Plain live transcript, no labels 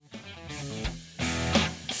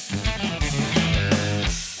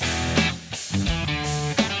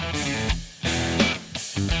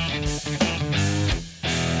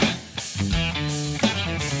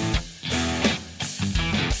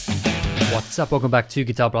What's up? Welcome back to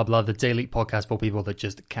Guitar Blah Blah, the daily podcast for people that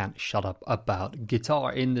just can't shut up about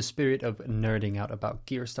guitar. In the spirit of nerding out about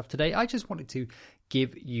gear stuff today, I just wanted to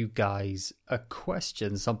give you guys a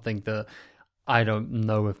question, something that I don't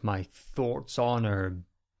know if my thoughts on are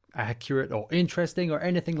accurate or interesting or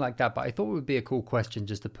anything like that, but I thought it would be a cool question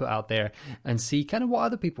just to put out there and see kind of what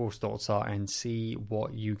other people's thoughts are and see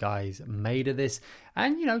what you guys made of this.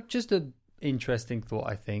 And, you know, just a interesting thought,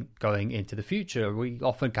 I think, going into the future. We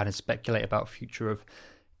often kind of speculate about future of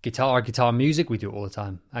guitar music. We do it all the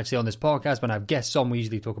time. Actually, on this podcast, when I have guests on, we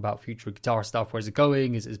usually talk about future guitar stuff. Where's it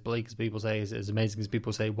going? Is it as bleak as people say? Is it as amazing as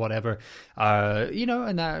people say? Whatever. You know,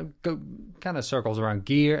 and that kind of circles around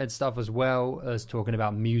gear and stuff, as well as talking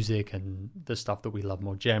about music and the stuff that we love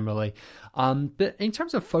more generally. But in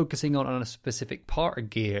terms of focusing on a specific part of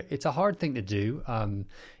gear, it's a hard thing to do.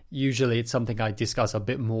 Usually it's something I discuss a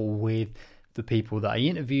bit more with the people that I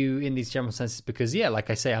interview in these general senses because, yeah, like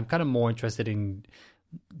I say, I'm kind of more interested in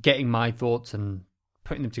getting my thoughts and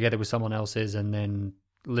putting them together with someone else's and then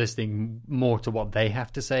listening more to what they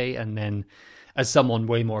have to say. And then as someone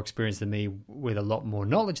way more experienced than me with a lot more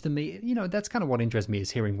knowledge than me, you know, that's kind of what interests me,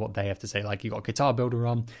 is hearing what they have to say. Like, you got Guitar Builder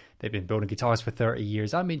on, they've been building guitars for 30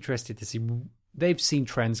 years. I'm interested to see, they've seen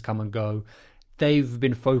trends come and go. They've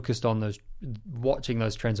been focused on those, watching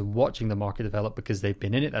those trends and watching the market develop because they've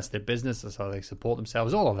been in it. That's their business. That's how they support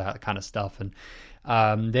themselves, all of that kind of stuff.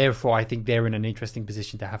 And therefore, I think they're in an interesting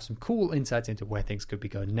position to have some cool insights into where things could be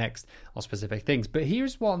going next on specific things. But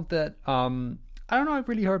here's one that I don't know I've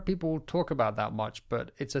really heard people talk about that much, but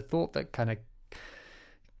it's a thought that kind of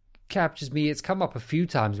captures me. It's come up a few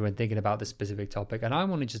times when thinking about this specific topic, and I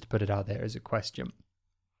wanted just to put it out there as a question.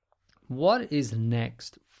 What is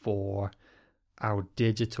next for our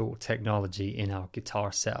digital technology in our guitar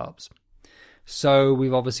setups? So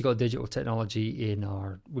we've obviously got digital technology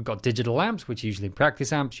we've got digital amps, which are usually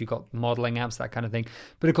practice amps, you've got modeling amps, that kind of thing.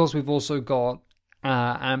 But of course, we've also got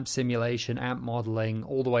amp simulation, amp modeling,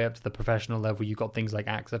 all the way up to the professional level. You've got things like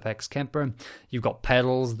Axe-FX, Kemper. You've got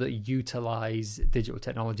pedals that utilize digital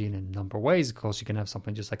technology in a number of ways. Of course, you can have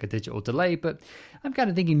something just like a digital delay, but I'm kind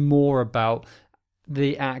of thinking more about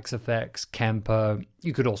the Axe-FX, Kemper.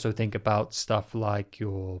 You could also think about stuff like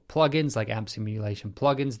your plugins, like amp simulation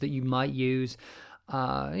plugins that you might use.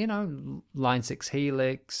 You know, Line 6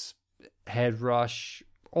 Helix, Headrush,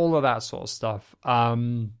 all of that sort of stuff.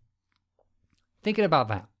 Thinking about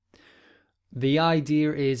that. The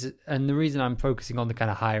idea is, and the reason I'm focusing on the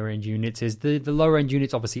kind of higher end units is the lower end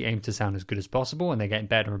units obviously aim to sound as good as possible, and they're getting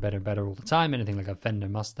better and better and better all the time. Anything like a Fender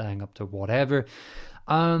Mustang up to whatever.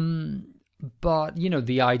 But, you know,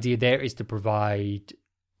 the idea there is to provide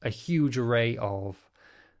a huge array of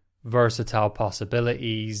versatile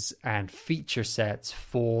possibilities and feature sets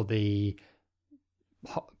for the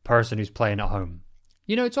person who's playing at home.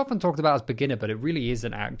 You know, it's often talked about as beginner, but it really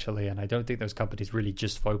isn't actually, and I don't think those companies really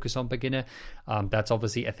just focus on beginner. That's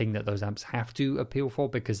obviously a thing that those amps have to appeal for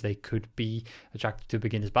because they could be attracted to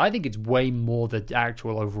beginners. But I think it's way more, the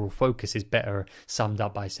actual overall focus is better summed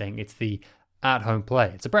up by saying it's the at-home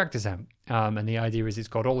play. It's a practice amp. And the idea is it's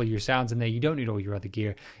got all of your sounds in there. You don't need all your other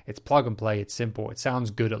gear. It's plug and play. It's simple. It sounds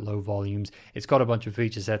good at low volumes. It's got a bunch of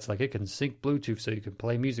feature sets, like it can sync Bluetooth so you can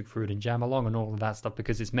play music through it and jam along and all of that stuff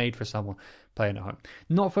because it's made for someone playing at home.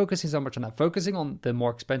 Not focusing so much on that. Focusing on the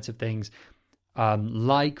more expensive things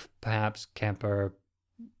like perhaps Kemper,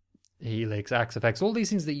 Helix, Axe-FX, all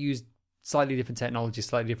these things that use slightly different technologies,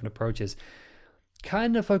 slightly different approaches.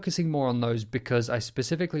 Kind of focusing more on those because I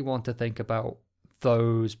specifically want to think about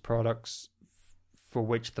those products for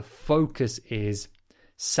which the focus is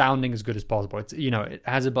sounding as good as possible. It's, you know, it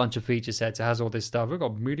has a bunch of feature sets. It has all this stuff. We've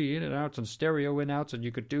got MIDI in and outs and stereo in outs, and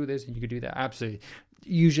you could do this and you could do that. Absolutely.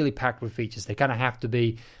 Usually packed with features. They kind of have to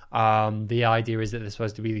be. The idea is that they're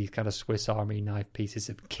supposed to be these kind of Swiss Army knife pieces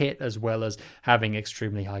of kit, as well as having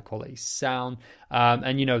extremely high quality sound.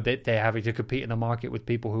 And, you know, they're having to compete in the market with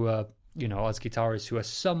people who are, you know, as guitarists who are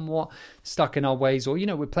somewhat stuck in our ways, or, you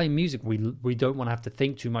know, we're playing music. We don't want to have to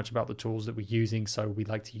think too much about the tools that we're using. So we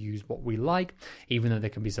like to use what we like, even though there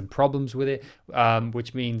can be some problems with it,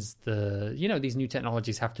 which means these new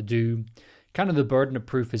technologies have to do kind of, the burden of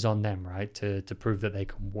proof is on them, right? To prove that they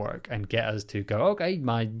can work and get us to go, okay,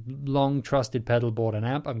 my long trusted pedal board and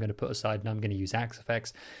amp, I'm going to put aside and I'm going to use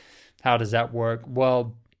Axe-FX. How does that work?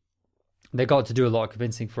 Well, they got to do a lot of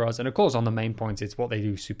convincing for us. And of course, on the main points, it's what they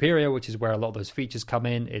do superior, which is where a lot of those features come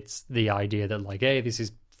in. It's the idea that, like, hey, this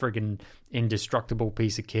is friggin' indestructible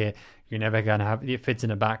piece of kit. You're never going to have it. Fits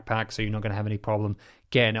in a backpack, so you're not going to have any problem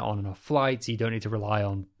getting it on and off flights. You don't need to rely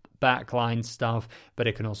on backline stuff, but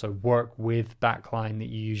it can also work with backline that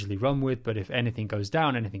you usually run with. But if anything goes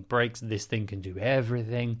down, anything breaks, this thing can do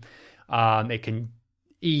everything. It can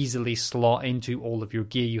easily slot into all of your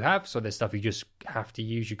gear you have. So there's stuff you just have to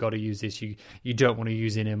use. You got to use this. You don't want to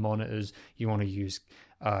use in-ear monitors. You want to use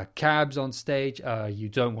cabs on stage. You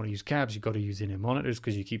don't want to use cabs. You got to use in-ear monitors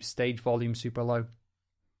because you keep stage volume super low.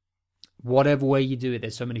 Whatever way you do it,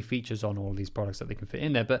 there's so many features on all these products that they can fit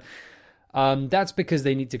in there. But that's because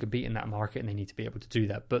they need to compete in that market and they need to be able to do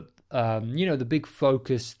that. But, the big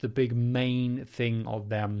focus, the big main thing of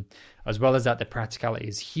them, as well as that, the practicality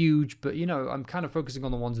is huge. But, I'm kind of focusing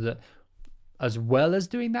on the ones that, as well as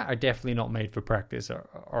doing that, are definitely not made for practice,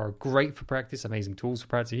 are great for practice, amazing tools for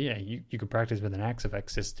practice. Yeah, you could practice with an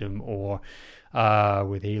Axe-Fx system or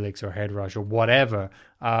with Helix or Headrush or whatever.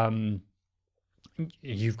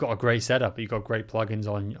 You've got a great setup. You've got great plugins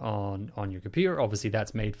on your computer. Obviously,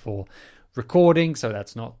 that's made for recording, so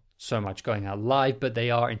that's not so much going out live, but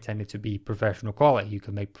they are intended to be professional quality. You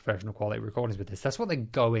can make professional quality recordings with this. That's what they're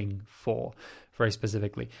going for, very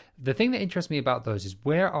specifically. The thing that interests me about those is,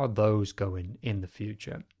 where are those going in the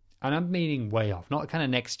future? And I'm meaning way off, not kind of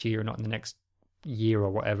next year, not in the next year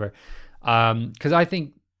or whatever. Because I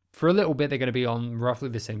think for a little bit, they're going to be on roughly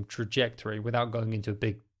the same trajectory without going into a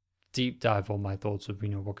big deep dive on my thoughts of,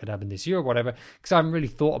 what could happen this year or whatever, because I haven't really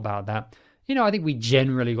thought about that. I think we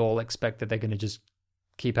generally all expect that they're going to just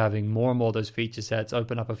keep having more and more of those feature sets,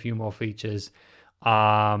 open up a few more features,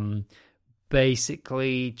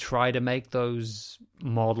 basically try to make those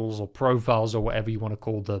models or profiles or whatever you want to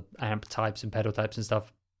call the amp types and pedal types and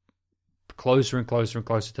stuff closer and closer and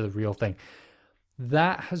closer to the real thing.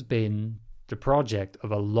 That has been the project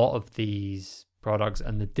of a lot of these products,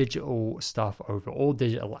 and the digital stuff overall,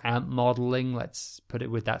 digital amp modeling, let's put it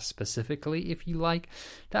with that specifically, if you like.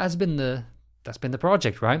 That's been the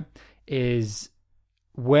project, right? Is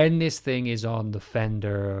when this thing is on the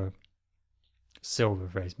Fender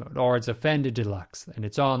Silverface mode, or it's a Fender Deluxe and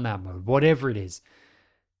it's on that mode, whatever it is,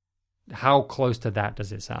 how close to that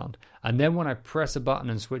does it sound? And then when I press a button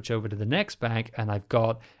and switch over to the next bank, and I've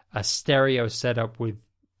got a stereo setup with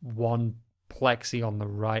one plexi on the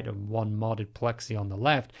right and one modded plexi on the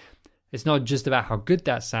left, it's not just about how good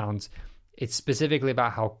that sounds, it's specifically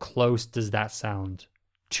about how close does that sound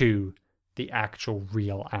to the actual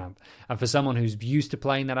real amp. And for someone who's used to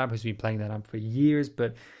playing that amp, who's been playing that amp for years,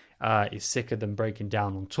 but is sick of them breaking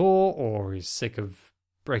down on tour, or is sick of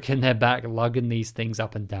breaking their back lugging these things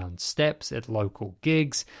up and down steps at local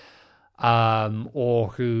gigs,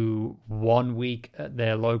 or who 1 week at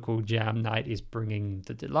their local jam night is bringing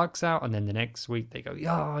the Deluxe out, and then the next week they go,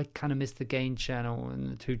 I kind of missed the gain channel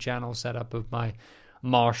and the 2-channel setup of my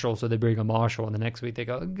Marshall, so they bring a Marshall, and the next week they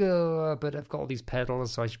go, but I've got all these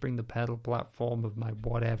pedals, so I should bring the pedal platform of my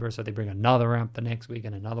whatever, so they bring another amp the next week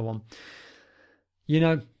and another one.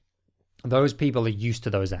 Those people are used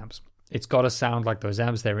to those amps. It's got to sound like those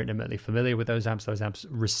amps. They're intimately familiar with those amps. Those amps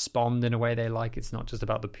respond in a way they like. It's not just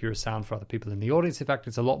about the pure sound for other people in the audience. In fact,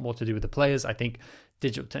 it's a lot more to do with the players. I think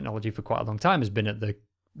digital technology for quite a long time has been at the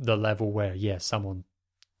level where, someone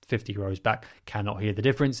 50 rows back cannot hear the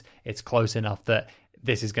difference. It's close enough that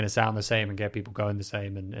this is going to sound the same and get people going the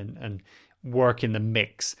same and work in the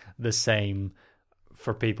mix the same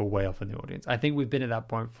for people way off in the audience. I think we've been at that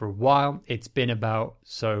point for a while. It's been about,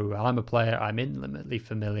 so I'm a player, I'm intimately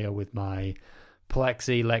familiar with my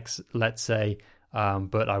plexi, let's say,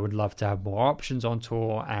 but I would love to have more options on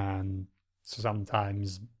tour, and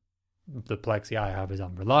sometimes the plexi I have is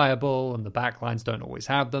unreliable and the backlines don't always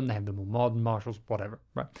have them. They have the more modern Marshalls, whatever,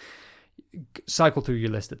 right? Cycle through your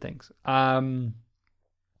list of things.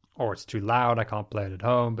 Or it's too loud, I can't play it at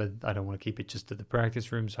home, but I don't want to keep it just to the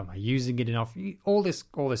practice room, so am I using it enough? All this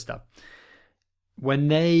stuff. When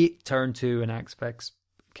they turn to an Axe-Fx,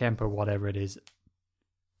 Kemper, whatever it is,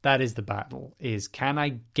 that is the battle, is can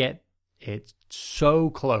I get it so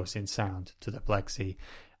close in sound to the plexi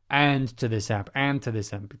and to this amp and to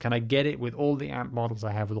this amp? Can I get it with all the amp models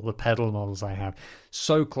I have, with all the pedal models I have,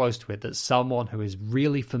 so close to it that someone who is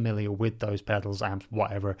really familiar with those pedals, amps,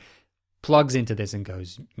 whatever, plugs into this and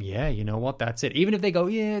goes, yeah, you know what, that's it. Even if they go,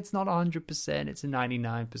 yeah, it's not 100%, it's a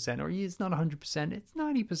 99%, or yeah, it's not 100%, it's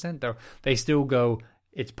 90% though, they still go,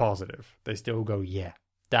 it's positive. They still go, yeah,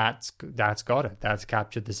 that's got it. That's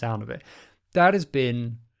captured the sound of it. That has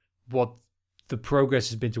been what the progress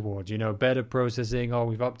has been towards, better processing. Oh,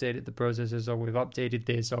 we've updated the processors, or we've updated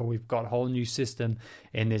this, or we've got a whole new system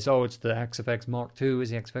in this. Oh, it's the Axe-Fx Mark II,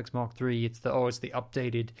 it's the Axe-Fx Mark III, it's the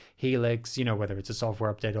updated Helix, whether it's a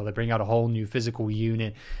software update or they bring out a whole new physical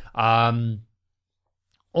unit. All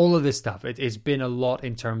of this stuff, it's been a lot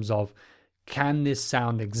in terms of, can this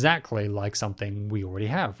sound exactly like something we already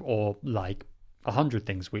have, or like 100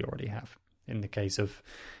 things we already have? In the case of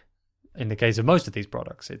most of these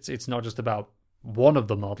products, it's not just about one of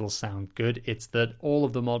the models sound good. It's that all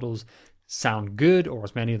of the models sound good, or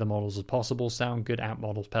as many of the models as possible sound good, amp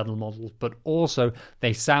models, pedal models, but also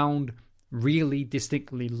they sound really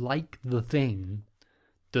distinctly like the thing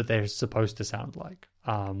that they're supposed to sound like.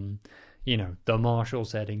 The Marshall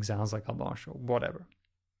setting sounds like a Marshall, whatever.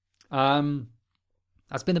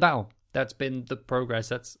 That's been the battle. That's been the progress.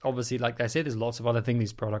 That's obviously, like I said, there's lots of other things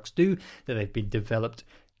these products do that they've been developed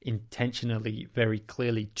intentionally, very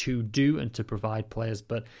clearly to do and to provide players.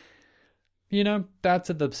 But, that's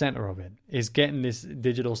at the center of it, is getting this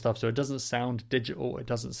digital stuff so it doesn't sound digital. It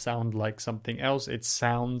doesn't sound like something else. It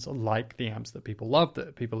sounds like the amps that people love,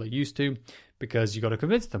 that people are used to, because you got to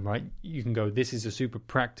convince them, right? You can go, this is a super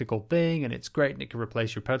practical thing and it's great and it can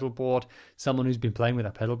replace your pedal board. Someone who's been playing with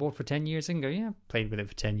a pedal board for 10 years and go, yeah, I've played with it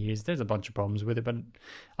for 10 years. There's a bunch of problems with it, but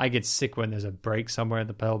I get sick when there's a break somewhere in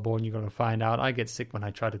the pedal board and you got to find out. I get sick when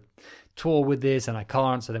I try to tour with this and I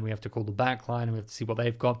can't, so then we have to call the backline and we have to see what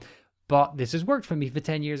they've got. But this has worked for me for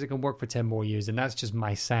 10 years. It can work for 10 more years. And that's just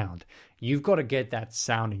my sound. You've got to get that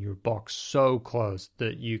sound in your box so close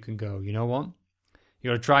that you can go, you know what? You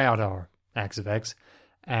got to try out our Axe-Fx.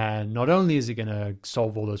 And not only is it going to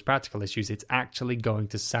solve all those practical issues, it's actually going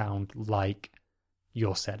to sound like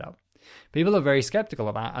your setup. People are very skeptical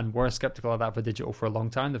of that, and were skeptical of that for digital for a long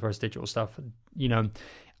time. The first digital stuff,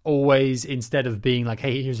 always, instead of being like,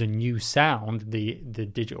 hey, here's a new sound, the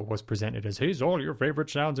digital was presented as, here's all your favorite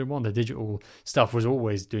sounds in one. The digital stuff was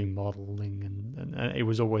always doing modeling, and it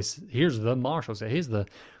was always, here's the Marshall set, here's the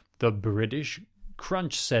British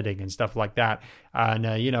crunch setting and stuff like that. And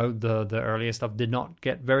the earlier stuff did not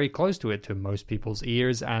get very close to it to most people's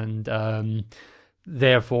ears, and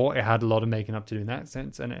therefore it had a lot of making up to do in that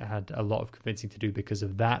sense, and it had a lot of convincing to do because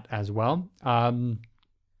of that as well.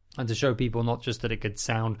 And to show people not just that it could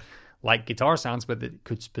sound like guitar sounds, but that it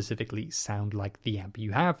could specifically sound like the amp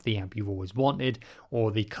you have, the amp you've always wanted,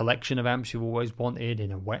 or the collection of amps you've always wanted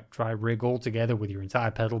in a wet-dry rig all together with your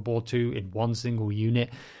entire pedal board too in one single unit.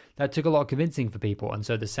 That took a lot of convincing for people, and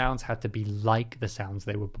so the sounds had to be like the sounds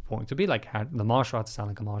they were purporting to be. Like the Marshall had to sound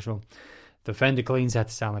like a Marshall. The Fender Cleans had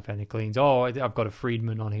to sound like Fender Cleans. Oh, I've got a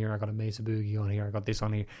Friedman on here. I've got a Mesa Boogie on here. I've got this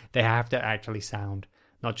on here. They have to actually sound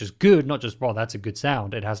not just good, not just, well, that's a good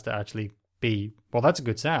sound. It has to actually be, well, that's a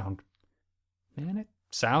good sound. And it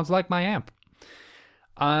sounds like my amp.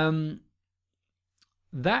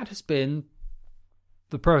 That has been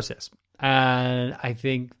the process. And I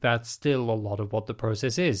think that's still a lot of what the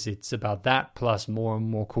process is. It's about that plus more and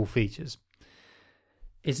more cool features.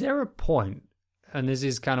 Is there a point, and this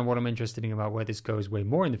is kind of what I'm interested in about where this goes way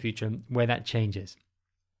more in the future, where that changes?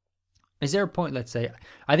 Is there a point, let's say,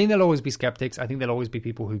 I think there'll always be skeptics. I think there'll always be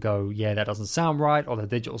people who go, yeah, that doesn't sound right, or the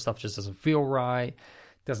digital stuff just doesn't feel right,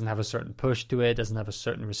 doesn't have a certain push to it, doesn't have a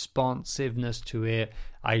certain responsiveness to it.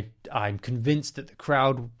 I'm convinced that the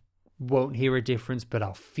crowd won't hear a difference, but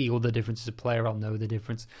I'll feel the difference as a player. I'll know the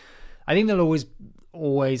difference. I think there'll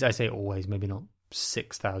always, I say always, maybe not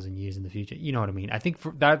 6,000 years in the future. You know what I mean? I think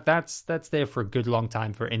for that's there for a good long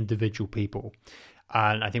time for individual people.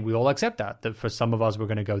 And I think we all accept that for some of us, we're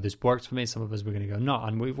going to go, this works for me. Some of us, we're going to go, no.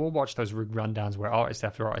 And we've all watched those rundowns where artist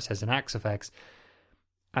after artist has an Axe-Fx.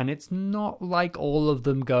 And it's not like all of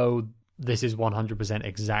them go, this is 100%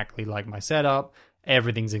 exactly like my setup.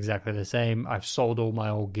 Everything's exactly the same. I've sold all my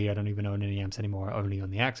old gear. I don't even own any amps anymore. I only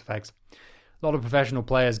own the Axe-Fx. A lot of professional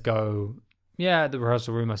players go, yeah, at the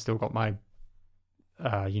rehearsal room, I still got my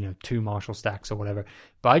 2 Marshall stacks or whatever,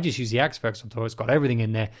 but I just use the Axe-Fx on tour. It's got everything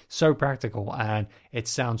in there, so practical, and it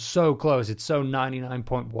sounds so close. It's so 99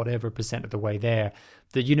 point whatever % of the way there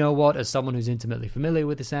that, you know what, as someone who's intimately familiar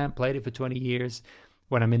with this amp, played it for 20 years,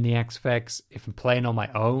 when I'm in the Axe-Fx, if I'm playing on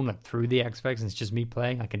my own, like through the Axe-Fx, and it's just me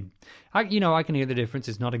playing, I can hear the difference.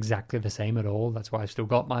 It's not exactly the same at all. That's why I've still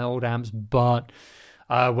got my old amps, but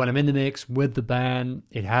when I'm in the mix with the band,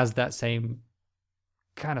 it has that same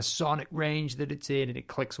kind of sonic range that it's in, and it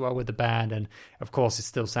clicks well with the band. And of course it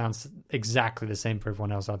still sounds exactly the same for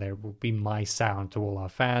everyone else out there. It will be my sound to all our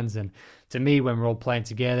fans, and to me, when we're all playing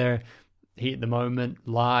together here at the moment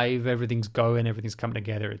live, everything's going, everything's coming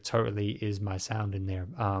together, it totally is my sound in there.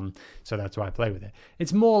 So that's why I play with it.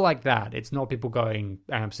 It's more like that. It's not people going,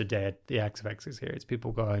 amps are dead, the Axe-Fx is here. It's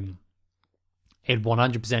people going, it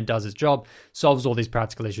 100% does its job, solves all these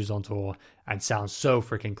practical issues on tour, and sounds so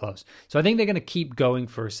freaking close. So I think they're going to keep going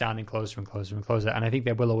for sounding closer and closer and closer. And I think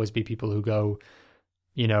there will always be people who go,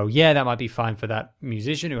 yeah, that might be fine for that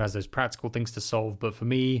musician who has those practical things to solve. But for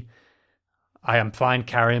me, I am fine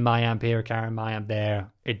carrying my amp here, carrying my amp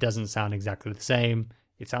there. It doesn't sound exactly the same.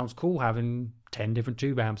 It sounds cool having 10 different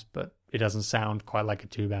tube amps, but it doesn't sound quite like a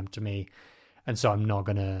tube amp to me. and so I'm not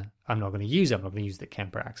gonna use it. I'm not gonna use the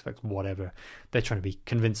Kemper Axe-Fx, whatever they're trying to be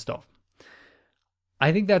convinced of.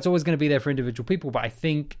 I think that's always going to be there for individual people, but I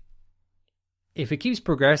think if it keeps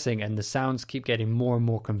progressing and the sounds keep getting more and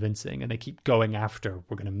more convincing and they keep going after,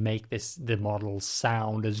 we're going to make the model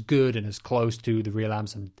sound as good and as close to the real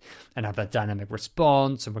amps and have that dynamic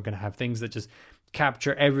response, and we're going to have things that just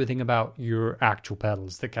capture everything about your actual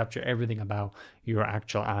pedals, that capture everything about your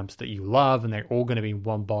actual amps that you love, and they're all going to be in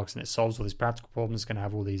one box, and it solves all these practical problems. It's going to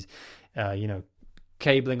have all these,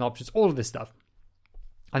 cabling options, all of this stuff.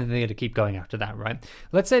 I think they got to keep going after that, right?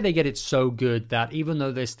 Let's say they get it so good that even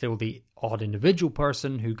though there's still the odd individual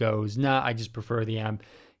person who goes, nah, I just prefer the amp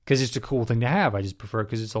because it's a cool thing to have. I just prefer it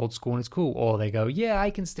because it's old school and it's cool. Or they go, yeah,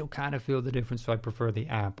 I can still kind of feel the difference, so I prefer the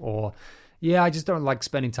amp. Or, yeah, I just don't like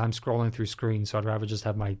spending time scrolling through screens, so I'd rather just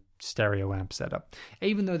have my stereo amp set up.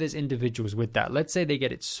 Even though there's individuals with that, let's say they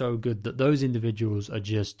get it so good that those individuals are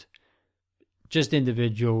just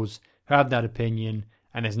individuals who have that opinion,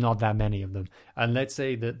 and there's not that many of them. And let's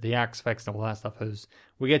say that the Axe-Fx and all that stuff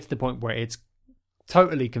we get to the point where it's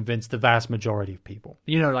totally convinced the vast majority of people.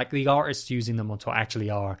 Like the artists using them on tour actually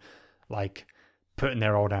are like putting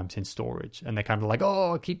their old amps in storage. And they're kind of like,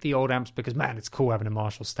 oh, I'll keep the old amps because, man, it's cool having a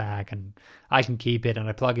Marshall Stag and I can keep it and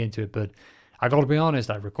I plug into it. But I got to be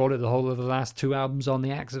honest, I've recorded the whole of the last 2 albums on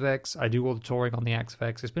the Axe-Fx. I do all the touring on the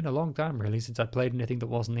Axe-Fx. It's been a long time, really, since I played anything that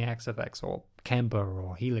wasn't the Axe-Fx or Kemper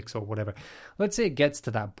or Helix or whatever. Let's say it gets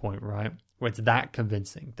to that point, right, where it's that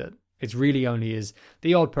convincing that it's really only is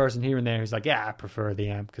the odd person here and there who's like, yeah, I prefer the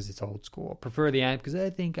amp because it's old school. I prefer the amp because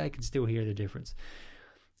I think I can still hear the difference.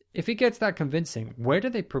 If it gets that convincing, where do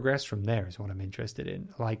they progress from there is what I'm interested in.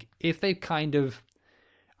 Like, if they kind of...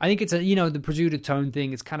 I think it's the pursuit of tone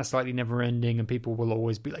thing. It's kind of slightly never ending, and people will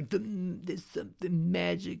always be like, "There's something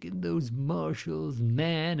magic in those Marshalls,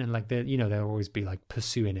 man," and like they'll always be like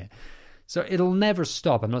pursuing it. So it'll never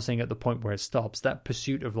stop. I'm not saying at the point where it stops. That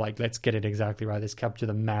pursuit of like, let's get it exactly right. Let's capture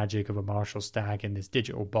the magic of a Marshall Stag in this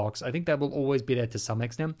digital box. I think that will always be there to some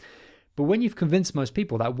extent. But when you've convinced most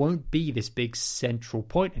people, that won't be this big central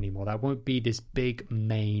point anymore. That won't be this big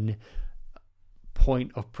main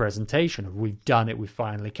point of presentation of we've done it, we've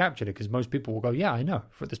finally captured it, because most people will go, yeah, I know.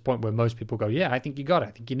 For at this point where most people go, yeah, I think you got it,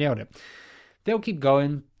 I think you nailed it. They'll keep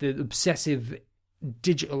going. The obsessive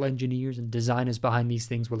digital engineers and designers behind these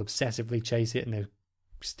things will obsessively chase it, and they'll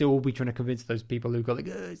still be trying to convince those people who go like,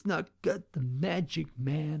 it's not got the magic,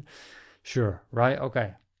 man. Sure, right?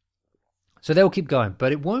 Okay. So they'll keep going,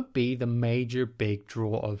 but it won't be the major big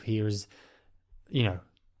draw of here's,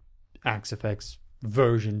 Axe-Fx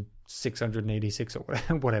version 686 or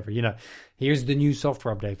whatever, here's the new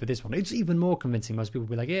software update for this one. It's even more convincing. Most people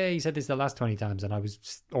will be like, yeah, you said this the last 20 times and I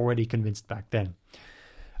was already convinced back then.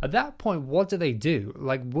 At that point, what do they do?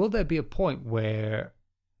 Like, will there be a point where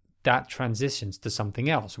that transitions to something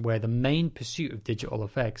else, where the main pursuit of digital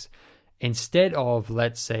effects, instead of,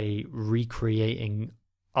 let's say, recreating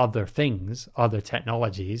other things, other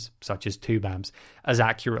technologies, such as tube amps, as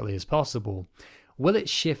accurately as possible, will it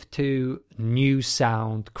shift to new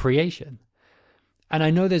sound creation? And I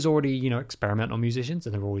know there's already, experimental musicians,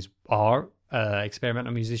 and there always are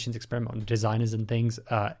experimental musicians, experimental designers and things,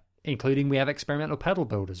 including we have experimental pedal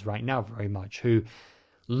builders right now very much, who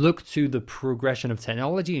look to the progression of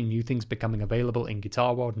technology and new things becoming available in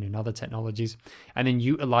guitar world and in other technologies, and then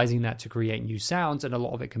utilizing that to create new sounds, and a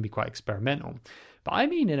lot of it can be quite experimental. But I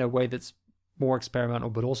mean in a way that's more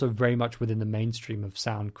experimental, but also very much within the mainstream of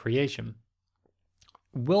sound creation.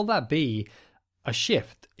 Will that be a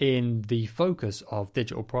shift in the focus of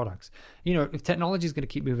digital products? If technology is going to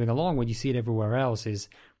keep moving along, when you see it everywhere else is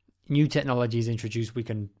new technologies introduced, we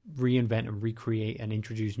can reinvent and recreate and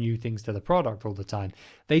introduce new things to the product all the time.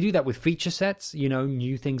 They do that with feature sets.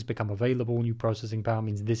 New things become available, new processing power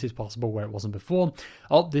means this is possible where it wasn't before.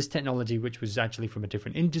 Oh, this technology, which was actually from a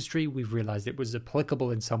different industry, we've realized it was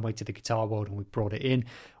applicable in some way to the guitar world, and we've brought it in.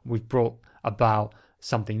 We've brought about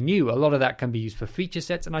something new. A lot of that can be used for feature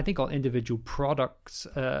sets, and I think on individual products,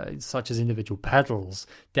 such as individual pedals,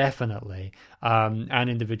 definitely, and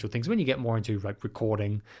individual things. When you get more into like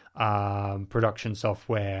recording, production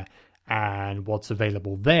software, and what's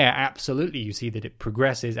available there, absolutely, you see that it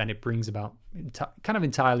progresses and it brings about kind of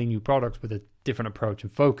entirely new products with a different approach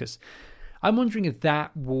and focus. I'm wondering if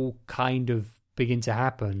that will kind of begin to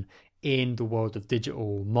happen in the world of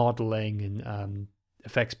digital modeling and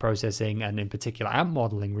effects processing, and in particular amp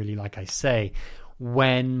modeling, really, like I say,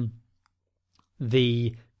 when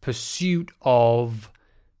the pursuit of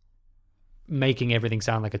making everything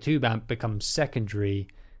sound like a tube amp becomes secondary,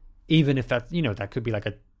 even if that, that could be like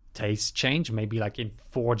a tastes change. Maybe like in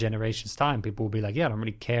 4 generations time, people will be like, yeah, I don't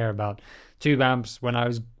really care about tube amps. When I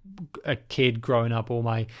was a kid growing up, all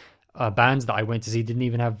my bands that I went to see didn't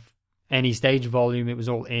even have any stage volume. It was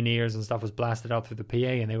all in-ears and stuff was blasted out through the PA,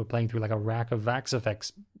 and they were playing through like a rack of Vax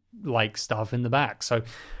effects like stuff in the back. So,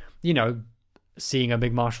 you know, seeing a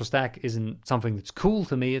big Marshall stack isn't something that's cool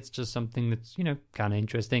to me. It's just something that's, you know, kind of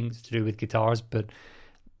interesting. It's to do with guitars, but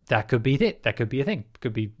that could be it. That could be a thing. It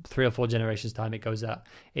could be 3 or 4 generations time it goes out.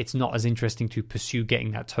 It's not as interesting to pursue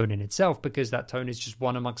getting that tone in itself, because that tone is just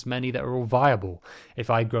one amongst many that are all viable. If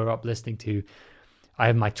I grow up listening to, I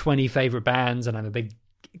have my 20 favorite bands, and I'm a big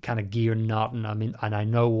kind of gear nut, and I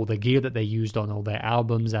know all the gear that they used on all their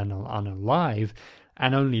albums and on live,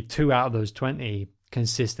 and only 2 out of those 20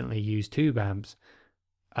 consistently use tube amps,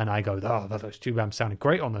 and I go, oh, those tube amps sounded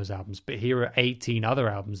great on those albums, but here are 18 other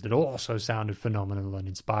albums that also sounded phenomenal and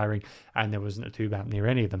inspiring, and there wasn't a tube amp near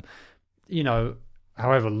any of them. You know,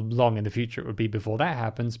 however long in the future it would be before that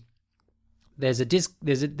happens, there's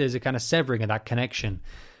a kind of severing of that connection.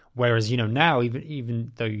 Whereas, you know, now,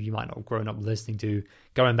 even though you might not have grown up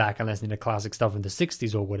going back and listening to classic stuff in the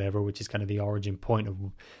 60s or whatever, which is kind of the origin point of,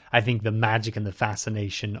 I think, the magic and the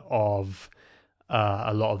fascination of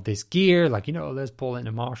a lot of this gear, like, you know, Les Paul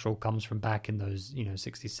and Marshall comes from back in those, you know,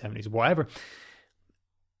 60s, 70s, whatever.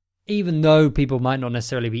 Even though people might not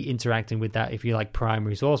necessarily be interacting with that, if you like,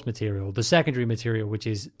 primary source material, the secondary material, which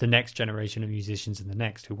is the next generation of musicians and the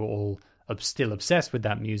next, who were all still obsessed with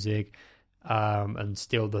that music, and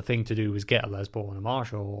still the thing to do was get a Les Paul and a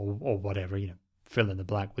Marshall or whatever, you know, fill in the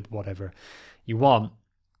blank with whatever you want.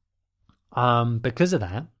 Because of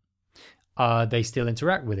that, they still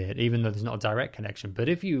interact with it, even though there's not a direct connection. But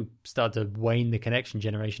if you start to wane the connection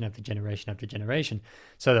generation after generation after generation,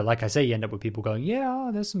 so that, like I say, you end up with people going, yeah,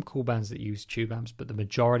 there's some cool bands that use tube amps, but the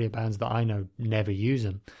majority of bands that I know never use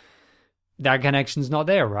them. That connection's not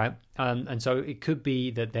there, right? And so it could be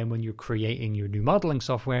that then when you're creating your new modeling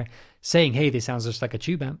software, saying, hey, this sounds just like a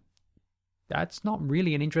tube amp, that's not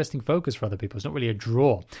really an interesting focus for other people. It's not really a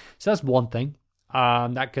draw. So that's one thing.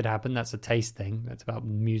 That could happen. That's a taste thing. That's about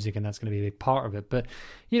music, and that's going to be a big part of it. But,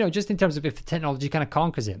 you know, just in terms of if the technology kind of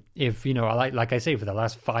conquers it, if, you know, like I say, for the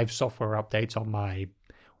last 5 software updates on my,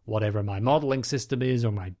 whatever my modeling system is,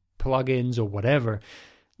 or my plugins or whatever,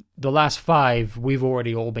 the last 5, we've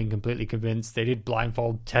already all been completely convinced. They did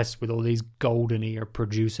blindfold tests with all these golden ear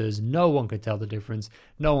producers. No one could tell the difference.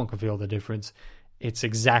 No one can feel the difference. It's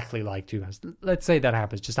exactly like tube amps. Let's say that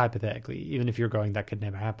happens, just hypothetically. Even if you're going, that could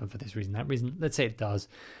never happen for this reason, that reason. Let's say it does.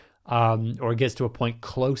 Or it gets to a point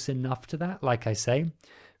close enough to that, like I say,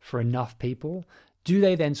 for enough people. Do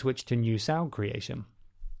they then switch to new sound creation?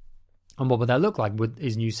 And what would that look like?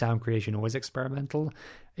 Is new sound creation always experimental?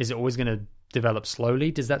 Is it always going to develop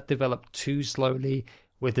slowly? Does that develop too slowly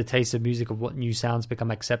with the taste of music, of what new sounds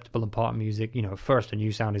become acceptable and part of music? You know, first, a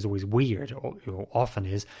new sound is always weird, or often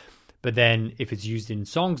is. But then if it's used in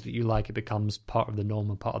songs that you like, it becomes part of the norm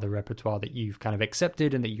and part of the repertoire that you've kind of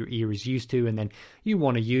accepted and that your ear is used to. And then you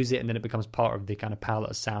want to use it, and then it becomes part of the kind of palette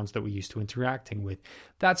of sounds that we're used to interacting with.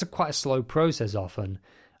 That's quite a slow process often.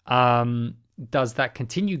 Does that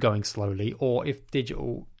continue going slowly? Or if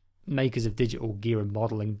digital makers of digital gear and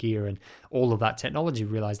modeling gear and all of that technology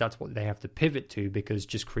realize that's what they have to pivot to, because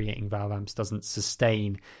just creating valve amps doesn't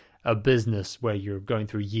sustain a business where you're going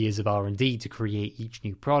through years of R&D to create each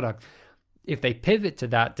new product. If they pivot to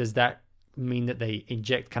that, does that mean that they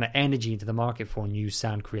inject kind of energy into the market for new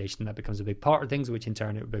sound creation? That becomes a big part of things, which in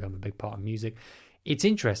turn it would become a big part of music. It's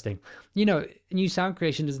interesting. You know, new sound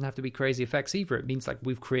creation doesn't have to be crazy effects either. It means like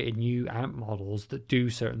we've created new amp models that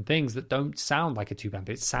do certain things that don't sound like a tube amp.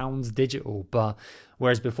 It sounds digital, but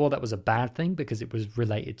whereas before that was a bad thing because it was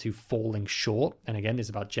related to falling short. And again, it's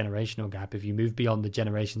about generational gap. If you move beyond the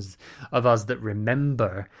generations of us that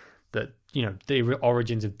remember that, you know, the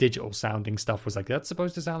origins of digital sounding stuff was like, that's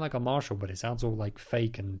supposed to sound like a Marshall, but it sounds all like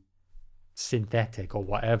fake and synthetic or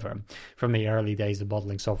whatever, from the early days of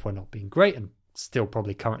modeling software not being great, and still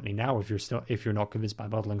probably currently now, if you're not convinced by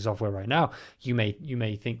modeling software right now, you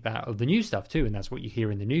may think that of the new stuff too, and that's what you hear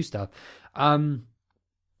in the new stuff.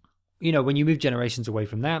 You know, when you move generations away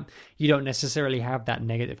from that, you don't necessarily have that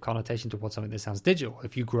negative connotation towards something that sounds digital.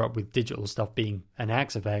 If you grew up with digital stuff being an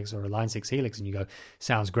Axe-Fx or a Line 6 Helix, and you go,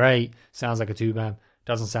 sounds great, sounds like a tube amp,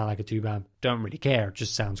 doesn't sound like a tube amp, don't really care,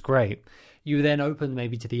 just sounds great. You then open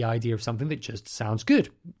maybe to the idea of something that just sounds good.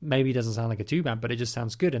 Maybe it doesn't sound like a tube amp, but it just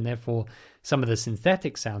sounds good, and therefore some of the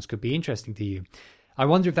synthetic sounds could be interesting to you. I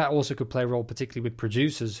wonder if that also could play a role, particularly with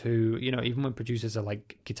producers who, you know, even when producers are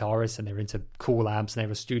like guitarists and they're into cool amps and they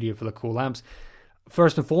have a studio full of cool amps,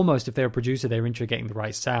 first and foremost, if they're a producer, they're interested in getting the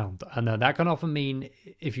right sound. And that can often mean,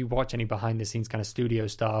 if you watch any behind the scenes kind of studio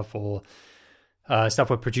stuff or stuff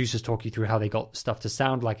where producers talk you through how they got stuff to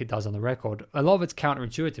sound like it does on the record, a lot of it's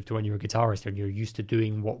counterintuitive to when you're a guitarist and you're used to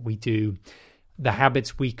doing what we do. The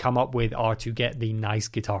habits we come up with are to get the nice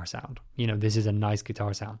guitar sound. This is a nice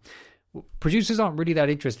guitar sound. Producers aren't really that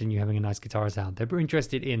interested in you having a nice guitar sound. They're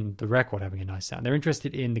interested in the record having a nice sound. They're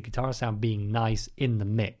interested in the guitar sound being nice in the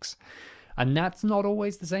mix. And that's not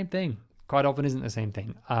always the same thing. Quite often isn't the same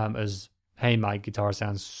thing as, hey, my guitar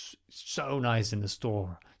sounds so nice in the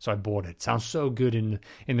store, so I bought it. Sounds so good in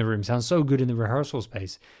the room. Sounds so good in the rehearsal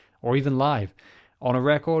space, or even live. On a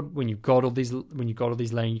record, when you've got all these layers,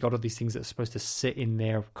 you've got all these things that are supposed to sit in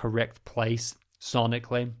their correct place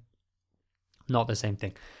sonically. Not the same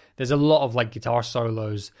thing. There's a lot of like guitar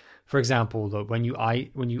solos, for example, that when you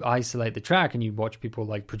isolate the track and you watch people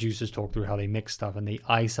like producers talk through how they mix stuff and they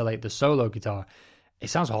isolate the solo guitar,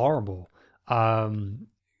 it sounds horrible. And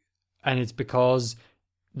it's because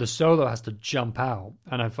the solo has to jump out.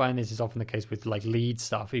 And I find this is often the case with like lead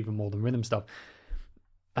stuff, even more than rhythm stuff.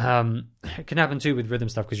 It can happen too with rhythm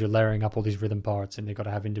stuff because you're layering up all these rhythm parts and they've got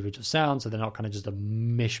to have individual sounds, so they're not kind of just a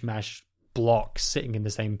mishmash block sitting in the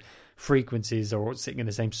same frequencies or sitting in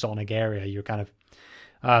the same sonic area. You're kind of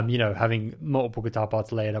having multiple guitar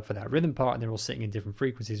parts layered up for that rhythm part, and they're all sitting in different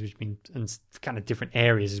frequencies, which means and kind of different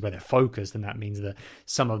areas is where they're focused, and that means that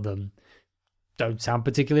some of them don't sound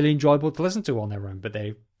particularly enjoyable to listen to on their own, but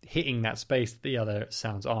they're hitting that space that the other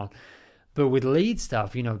sounds aren't. But with lead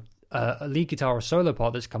stuff, a lead guitar or solo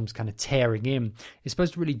part that comes kind of tearing in is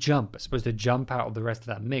supposed to really jump. It's supposed to jump out of the rest of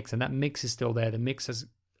that mix, and that mix is still there. The mix has,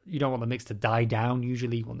 you don't want the mix to die down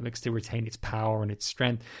usually. You want the mix to retain its power and its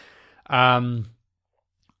strength.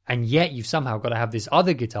 And yet you've somehow got to have this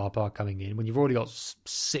other guitar part coming in when you've already got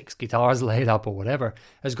 6 guitars laid up or whatever,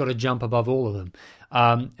 has got to jump above all of them.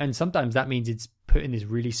 And sometimes that means it's put in this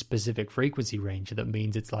really specific frequency range that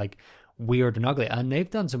means it's like weird and ugly. And they've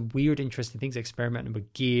done some weird, interesting things, experimenting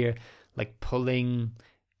with gear, like pulling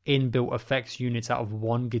inbuilt effects units out of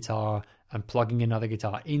one guitar and plugging another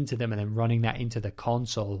guitar into them and then running that into the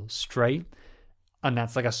console straight. And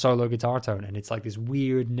that's like a solo guitar tone. And it's like this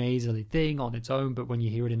weird nasally thing on its own. But when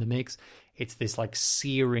you hear it in the mix, it's this like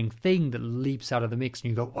searing thing that leaps out of the mix.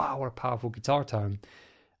 And you go, wow, what a powerful guitar tone.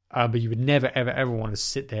 But you would never, ever, ever want to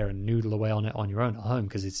sit there and noodle away on it on your own at home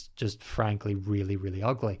because it's just frankly really, really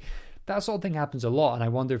ugly. That sort of thing happens a lot. And I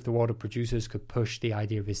wonder if the world of producers could push the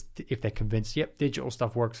idea of this, if they're convinced, yep, digital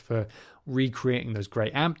stuff works for recreating those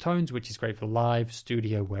great amp tones, which is great for live,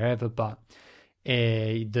 studio, wherever. But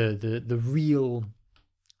the real,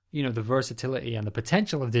 the versatility and the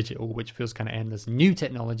potential of digital, which feels kind of endless. New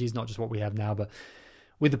technologies, not just what we have now, but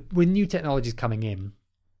with new technologies coming in,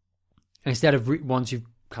 instead of once you've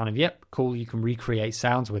kind of, yep, cool, you can recreate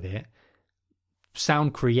sounds with it.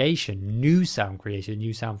 New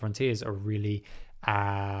sound frontiers are really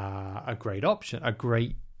a great option, a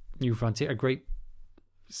great new frontier, a great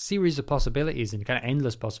series of possibilities and kind of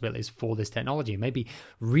endless possibilities for this technology. Maybe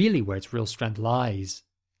really where its real strength lies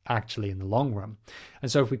actually in the long run.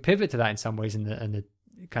 And so if we pivot to that in some ways, and the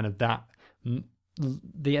kind of that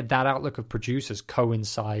outlook of producers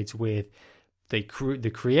coincides with the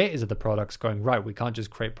creators of the products going, right, we can't just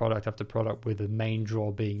create product after product with the main draw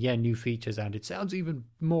being, new features, and it sounds even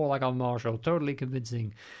more like our Marshall, totally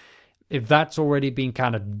convincing. If that's already been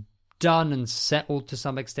kind of done and settled to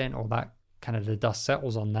some extent, or that kind of the dust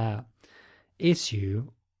settles on that issue,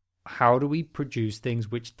 how do we produce things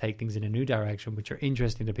which take things in a new direction, which are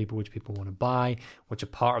interesting to people, which people want to buy, which are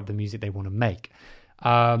part of the music they want to make?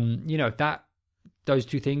 If those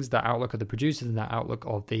two things, the outlook of the producers and that outlook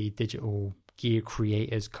of the digital gear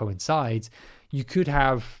creators coincides, you could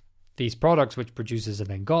have these products which producers have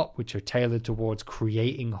then got, which are tailored towards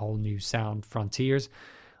creating whole new sound frontiers,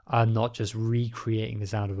 not just recreating the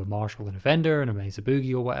sound of a Marshall and a Fender and a Mesa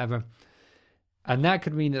Boogie or whatever. And that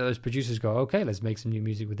could mean that those producers go, okay, let's make some new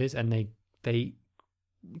music with this, and they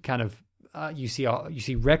kind of you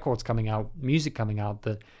see records coming out, music coming out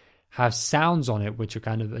that have sounds on it which are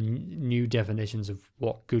kind of new definitions of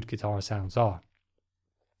what good guitar sounds are.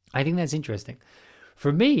 I think that's interesting.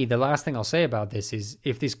 For me, the last thing I'll say about this is,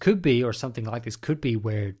 if this could be, or something like this could be,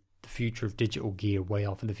 where the future of digital gear way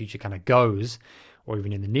off in the future kind of goes, or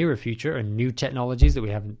even in the nearer future, and new technologies that we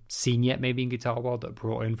haven't seen yet maybe in guitar world that are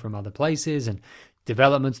brought in from other places, and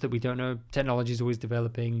developments that we don't know, technology is always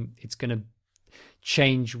developing. It's going to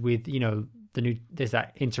change with, there's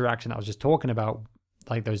that interaction that I was just talking about,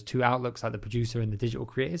 like those two outlooks, like the producer and the digital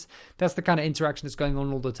creators. That's the kind of interaction that's going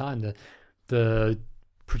on all the time. The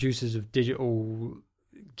producers of digital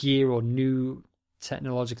gear or new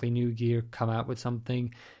technologically new gear come out with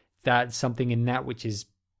something, that's something in that which is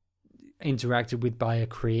interacted with by a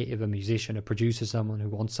creative, a musician, a producer, someone who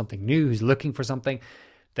wants something new, who's looking for something,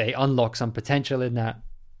 they unlock some potential in that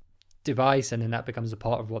device, and then that becomes a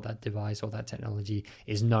part of what that device or that technology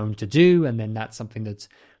is known to do, and then that's something that's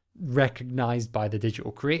recognized by the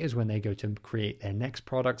digital creators when they go to create their next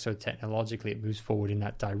product. So technologically it moves forward in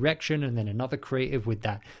that direction, and then another creative with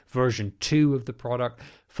that version 2 of the product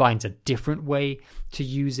finds a different way to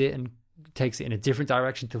use it and takes it in a different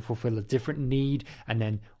direction to fulfill a different need, and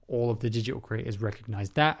then all of the digital creators recognize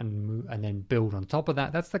that and then build on top of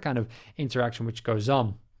that. That's the kind of interaction which goes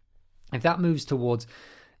on. If that moves towards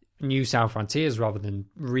new sound frontiers rather than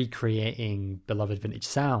recreating beloved vintage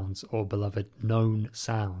sounds or beloved known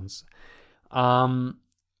sounds, I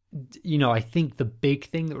think the big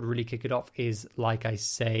thing that would really kick it off is, like I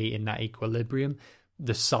say, in that equilibrium,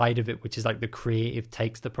 the side of it which is like the creative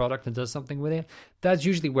takes the product and does something with it. That's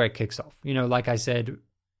usually where it kicks off. Like I said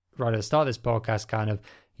right at the start of this podcast, kind of,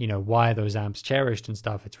 why are those amps cherished and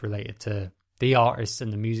stuff? It's related to the artists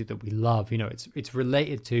and the music that we love. It's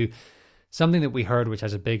related to something that we heard which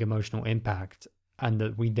has a big emotional impact and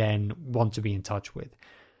that we then want to be in touch with.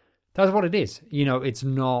 That's what it is. It's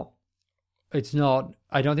not,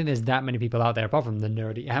 I don't think there's that many people out there, apart from the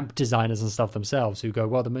nerdy amp designers and stuff themselves, who go,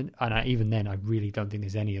 well, even then, I really don't think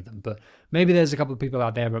there's any of them, but maybe there's a couple of people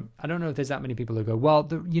out there, but I don't know if there's that many people who go, well,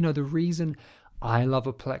 the reason I love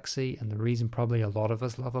a Plexi, and the reason probably a lot of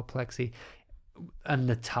us love a Plexi, and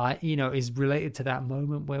the time, is related to that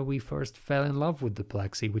moment where we first fell in love with the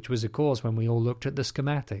Plexi, which was, of course, when we all looked at the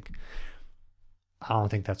schematic. I don't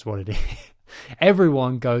think that's what it is.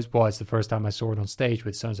 Everyone goes, well, it's the first time I saw it on stage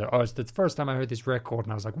with so-and-so. Oh, it's the first time I heard this record,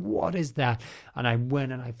 and I was like, what is that? And I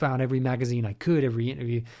went and I found every magazine I could, every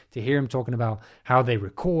interview, to hear him talking about how they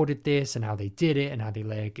recorded this and how they did it and how they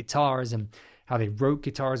layered guitars and how they wrote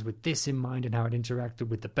guitars with this in mind and how it interacted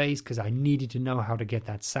with the bass, because I needed to know how to get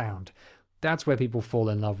that sound. That's where people fall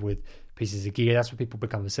in love with pieces of gear. That's where people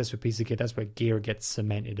become obsessed with pieces of gear. That's where gear gets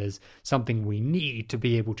cemented as something we need to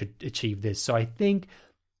be able to achieve this. So I think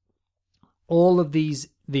all of these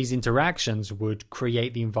interactions would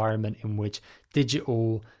create the environment in which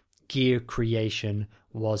digital gear creation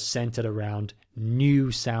was centered around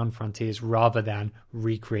new sound frontiers rather than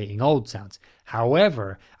recreating old sounds.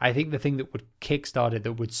 However, I think the thing that would kickstart it,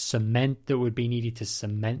 that would be needed to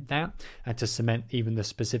cement that, and to cement even the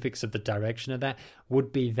specifics of the direction of that,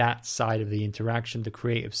 would be that side of the interaction, the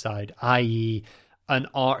creative side, i.e. an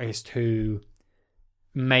artist who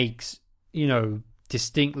makes,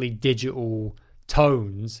 distinctly digital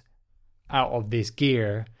tones out of this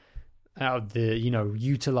gear, out of the,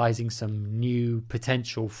 utilizing some new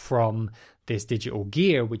potential from this digital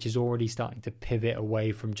gear, which is already starting to pivot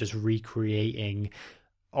away from just recreating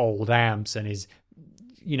old amps, and is,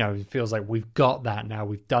 it feels like we've got that now.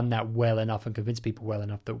 We've done that well enough and convinced people well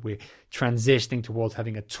enough that we're transitioning towards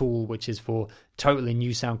having a tool which is for totally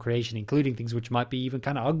new sound creation, including things which might be even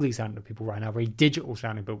kind of ugly sounding to people right now, very digital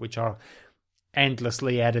sounding, but which are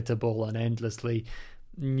endlessly editable and endlessly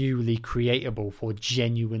newly creatable for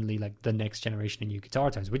genuinely like the next generation of new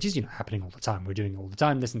guitar tones, which is happening all the time. We're doing it all the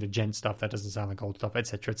time, listening to gent stuff that doesn't sound like old stuff,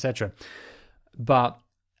 etc., etc. But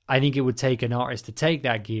I think it would take an artist to take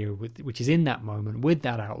that gear, which is in that moment, with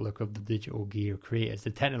that outlook of the digital gear creators, the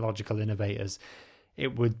technological innovators.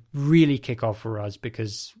 It would really kick off for us,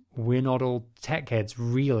 because we're not all tech heads,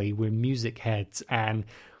 really. We're music heads, and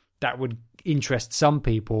that would interest some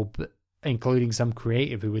people, but including some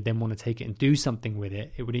creative who would then want to take it and do something with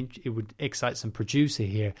it. It would excite some producer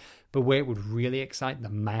here, but where it would really excite the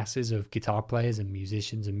masses of guitar players and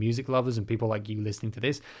musicians and music lovers and people like you listening to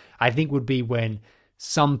this, I think would be when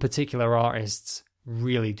some particular artists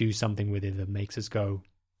really do something with it that makes us go,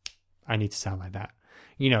 I need to sound like that.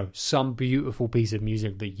 Some beautiful piece of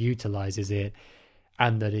music that utilizes it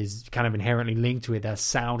and that is kind of inherently linked to it, that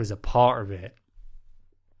sound is a part of it.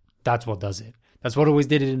 That's what does it. That's what always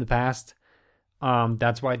did it in the past.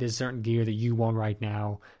 That's why there's certain gear that you want right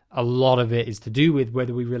now. A lot of it is to do with,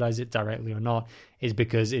 whether we realize it directly or not, is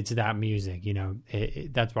because it's that music.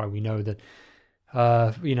 That's why we know that,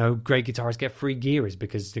 great guitarists get free gear, is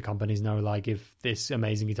because the companies know, like, if this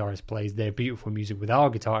amazing guitarist plays their beautiful music with our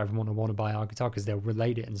guitar, everyone will want to buy our guitar because they'll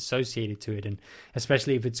relate it and associate it to it. And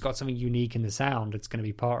especially if it's got something unique in the sound, it's going to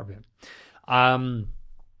be part of it.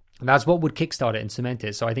 And that's what would kickstart it and cement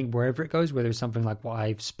it. So I think wherever it goes, whether it's something like what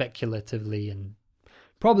I've speculatively and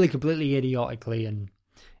probably completely idiotically and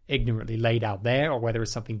ignorantly laid out there, or whether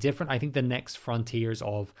it's something different, I think the next frontiers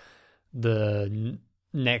of the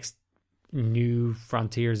next new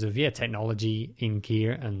frontiers of technology in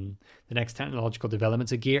gear and the next technological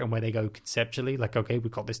developments of gear and where they go conceptually. Like, okay,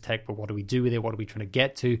 we've got this tech, but what do we do with it? What are we trying to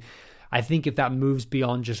get to? I think if that moves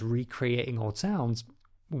beyond just recreating old sounds,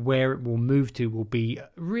 where it will move to will be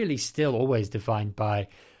really still always defined by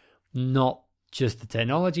not just the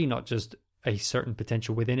technology, not just a certain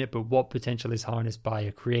potential within it, but what potential is harnessed by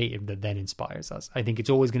a creative that then inspires us. I think it's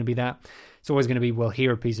always going to be that. It's always going to be, we'll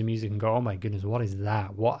hear a piece of music and go, oh my goodness, what is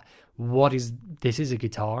that? What is, this is a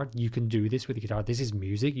guitar. You can do this with a guitar. This is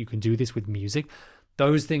music. You can do this with music.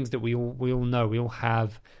 Those things that we all know, we all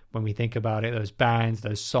have when we think about it, those bands,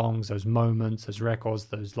 those songs, those moments, those records,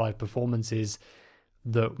 those live performances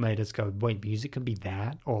that made us go, wait, music can be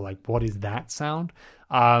that? Or like, what is that sound?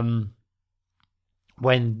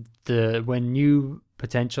 When new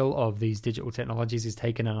potential of these digital technologies is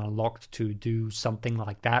taken and unlocked to do something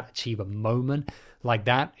like that, achieve a moment like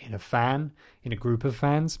that in a group of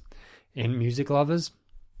fans, in music lovers,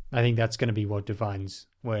 I think that's going to be what defines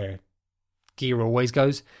where gear always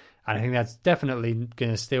goes. And I think that's definitely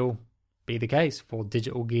going to still be the case for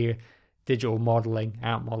digital gear, digital modeling,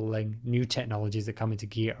 out modeling, new technologies that come into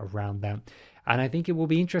gear around that. And I think it will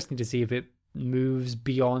be interesting to see if it moves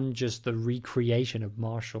beyond just the recreation of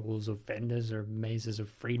Marshalls or Fenders or Mazes or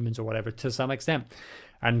Friedmans or whatever to some extent,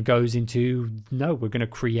 and goes into, no, we're going to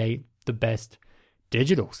create the best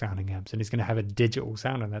digital sounding amps, and it's going to have a digital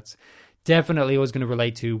sound. And that's definitely always going to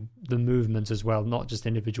relate to the movements as well, not just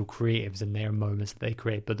individual creatives and their moments that they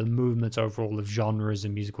create, but the movements overall of genres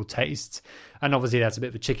and musical tastes. And obviously that's a bit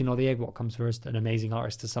of a chicken or the egg. What comes first, an amazing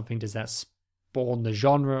artist or something? Does that spawn the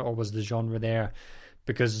genre, or was the genre there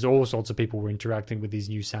because all sorts of people were interacting with these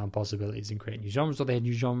new sound possibilities and creating new genres, or they had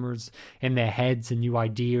new genres in their heads and new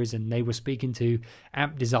ideas, and they were speaking to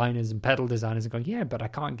amp designers and pedal designers and going, yeah, but I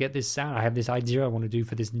can't get this sound. I have this idea I want to do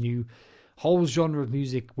for this new whole genre of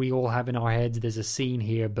music we all have in our heads. There's a scene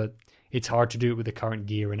here, but it's hard to do it with the current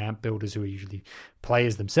gear. And amp builders who are usually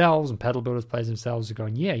players themselves and pedal builders players themselves are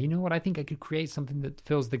going, yeah, you know what, I think I could create something that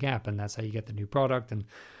fills the gap. And that's how you get the new product, and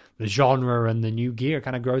the genre and the new gear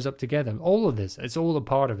kind of grows up together. All of this, it's all a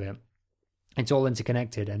part of it. It's all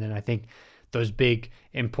interconnected. And then I think those big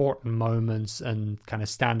important moments and kind of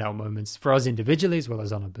standout moments for us individually, as well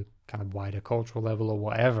as on a kind of wider cultural level or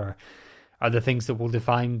whatever, are the things that will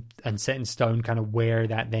define and set in stone kind of where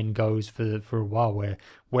that then goes for a while, where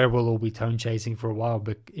we'll all be tone chasing for a while,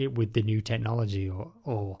 but with the new technology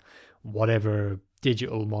or whatever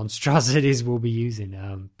digital monstrosities we'll be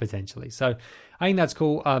using potentially. So I think that's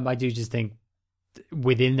cool. I do just think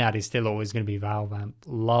within that is still always going to be Valve amp,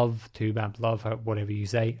 love, tube amp, love, whatever you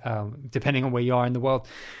say, depending on where you are in the world.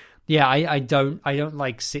 Yeah, I don't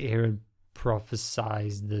like sit here and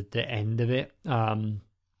prophesize the end of it.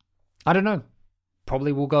 I don't know.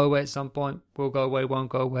 Probably will go away at some point. Will go away, won't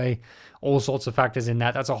go away. All sorts of factors in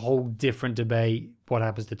that. That's a whole different debate. What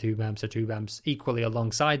happens to tube amps? Are tube amps equally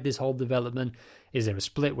alongside this whole development? Is there a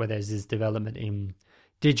split where there's this development in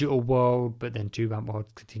digital world, but then tube amp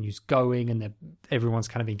world continues going, and everyone's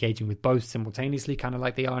kind of engaging with both simultaneously, kind of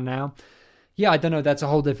like they are now? Yeah, I don't know. That's a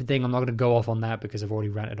whole different thing. I'm not going to go off on that because I've already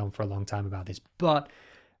ranted on for a long time about this. But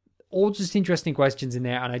all just interesting questions in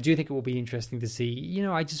there, and I do think it will be interesting to see. You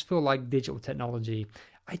know, I just feel like digital technology,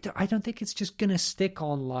 I don't think it's just going to stick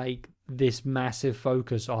on like this massive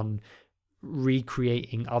focus on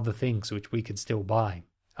recreating other things which we can still buy.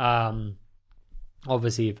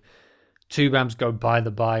 Obviously, if tube amps go by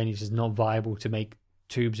and it's just not viable to make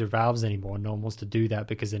tubes or valves anymore, no one wants to do that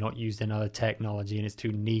because they're not used in other technology and it's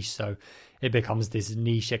too niche, so it becomes this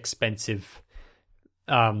niche, expensive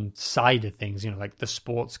side of things, you know, like the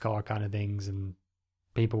sports car kind of things, and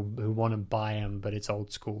people who want to buy them, but it's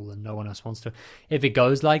old school and no one else wants to. If it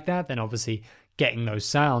goes like that, then obviously getting those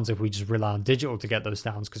sounds, if we just rely on digital to get those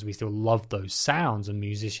sounds because we still love those sounds and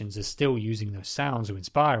musicians are still using those sounds to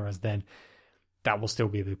inspire us, then that will still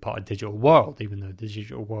be a big part of digital world, even though the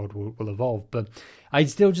digital world will evolve. But I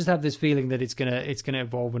still just have this feeling that it's gonna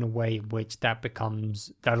evolve in a way in which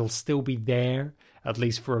that'll still be there, at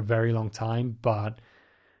least for a very long time, but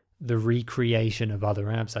the recreation of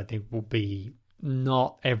other amps, I think, will be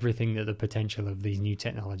not everything that the potential of these new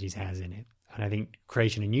technologies has in it. And I think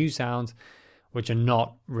creation of new sounds, which are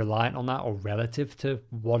not reliant on that or relative to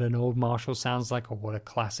what an old Marshall sounds like or what a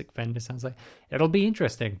classic Fender sounds like, it'll be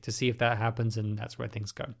interesting to see if that happens, and that's where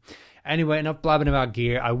things go. Anyway, enough blabbing about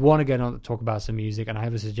gear. I want to get on to talk about some music, and I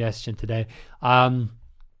have a suggestion today.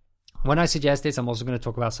 When I suggest this, I'm also going to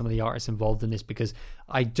talk about some of the artists involved in this, because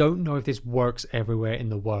I don't know if this works everywhere in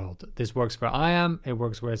the world. This works where I am. It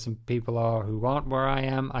works where some people are who aren't where I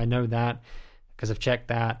am. I know that because I've checked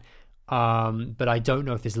that. But I don't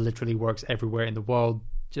know if this literally works everywhere in the world.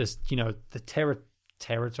 just, the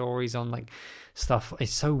territories on like stuff.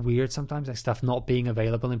 It's so weird sometimes, like stuff not being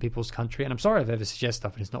available in people's country. And I'm sorry if I ever suggest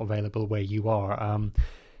stuff and it's not available where you are.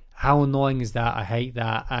 How annoying is that? I hate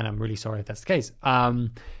that, and I'm really sorry if that's the case.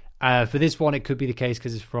 For this one, it could be the case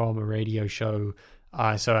because it's from a radio show.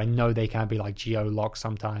 So I know they can be like geo-locked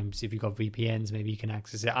sometimes. If you've got VPNs, maybe you can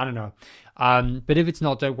access it. I don't know. But if it's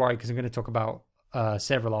not, don't worry, because I'm going to talk about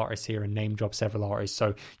several artists here and name drop several artists.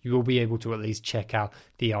 So you will be able to at least check out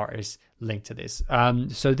the artists linked to this.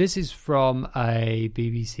 So this is from a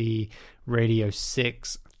BBC Radio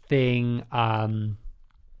 6 thing.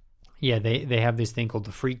 They have this thing called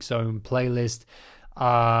the Freak Zone playlist.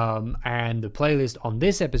 And the playlist on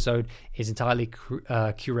this episode is entirely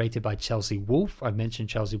curated by Chelsea Wolfe. I've mentioned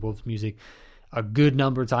Chelsea Wolfe's music a good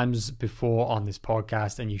number of times before on this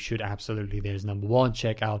podcast, and you should absolutely, there's number one,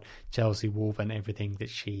 check out Chelsea Wolfe and everything that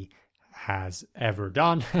she has ever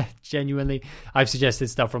done. Genuinely, I've suggested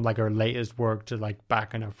stuff from like her latest work to like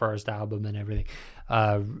back in her first album and everything.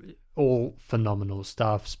 All phenomenal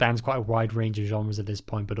stuff. Spans quite a wide range of genres at this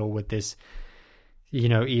point, but all with this,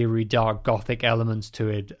 eerie, dark, gothic elements to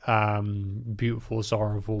it. Beautiful,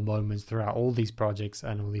 sorrowful moments throughout all these projects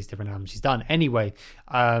and all these different albums she's done. Anyway,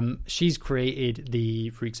 she's created the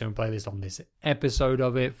Freak Zone playlist on this episode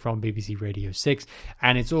of it from BBC Radio 6,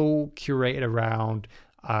 and it's all curated around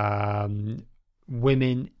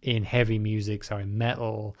women in heavy music, so in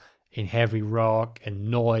metal, in heavy rock, and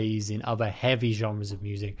noise, in other heavy genres of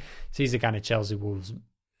music. So these are kind of Chelsea Wolfe's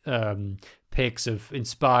picks of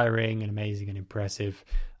inspiring and amazing and impressive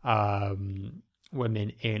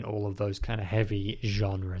women in all of those kind of heavy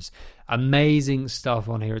genres. Amazing stuff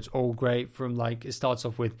on here. It's all great. From like, it starts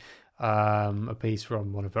off with a piece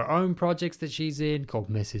from one of her own projects that she's in called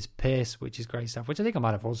Mrs. Piss, which is great stuff, which I think I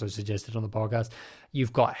might have also suggested on the podcast.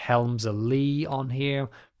 You've got Helms Ali on here.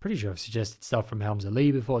 Pretty sure I've suggested stuff from Helms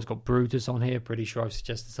Ali before. It's got Brutus on here. Pretty sure I've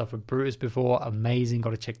suggested stuff from Brutus before. Amazing. Got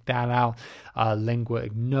to check that out. Lingua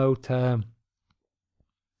Ignota.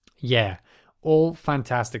 Yeah, all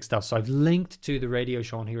fantastic stuff. So I've linked to the radio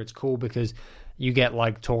show on here. It's cool because you get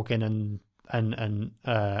like talking and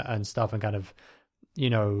stuff and kind of,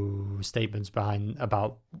 statements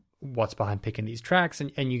about what's behind picking these tracks,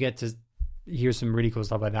 and you get to hear some really cool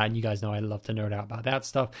stuff like that. And you guys know I love to nerd out about that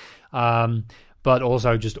stuff. But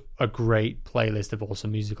also just a great playlist of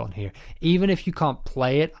awesome music on here. Even if you can't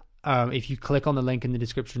play it, if you click on the link in the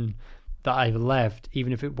description that I've left,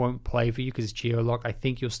 even if it won't play for you because it's geo-locked, I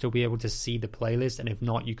think you'll still be able to see the playlist. And if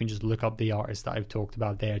not, you can just look up the artists that I've talked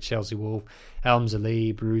about there: Chelsea Wolfe, Helms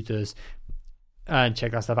Ali, Brutus, and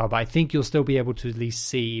check that stuff out. But I think you'll still be able to at least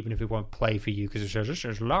see, even if it won't play for you because it says this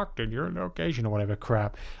is locked in your location or whatever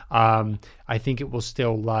crap. I think it will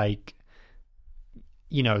still let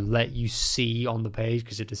you see on the page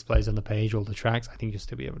because it displays on the page all the tracks. I think you'll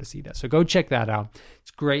still be able to see that. So go check that out.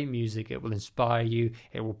 It's great music. It will inspire you.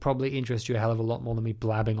 It will probably interest you a hell of a lot more than me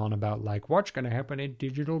blabbing on about like what's going to happen in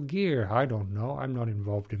digital gear. I don't know. I'm not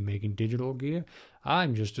involved in making digital gear.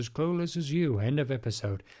 I'm just as clueless as you. End of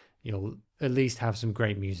episode. You'll at least have some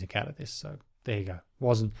great music out of this. So there you go.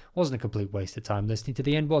 Wasn't a complete waste of time listening to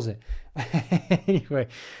the end, was it? Anyway,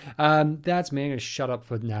 that's me. I'm going to shut up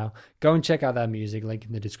for now. Go and check out that music, link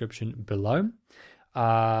in the description below.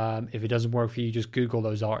 If it doesn't work for you, just Google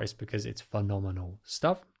those artists because it's phenomenal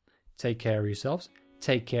stuff. Take care of yourselves.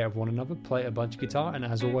 Take care of one another. Play a bunch of guitar. And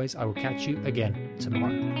as always, I will catch you again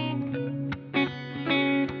tomorrow.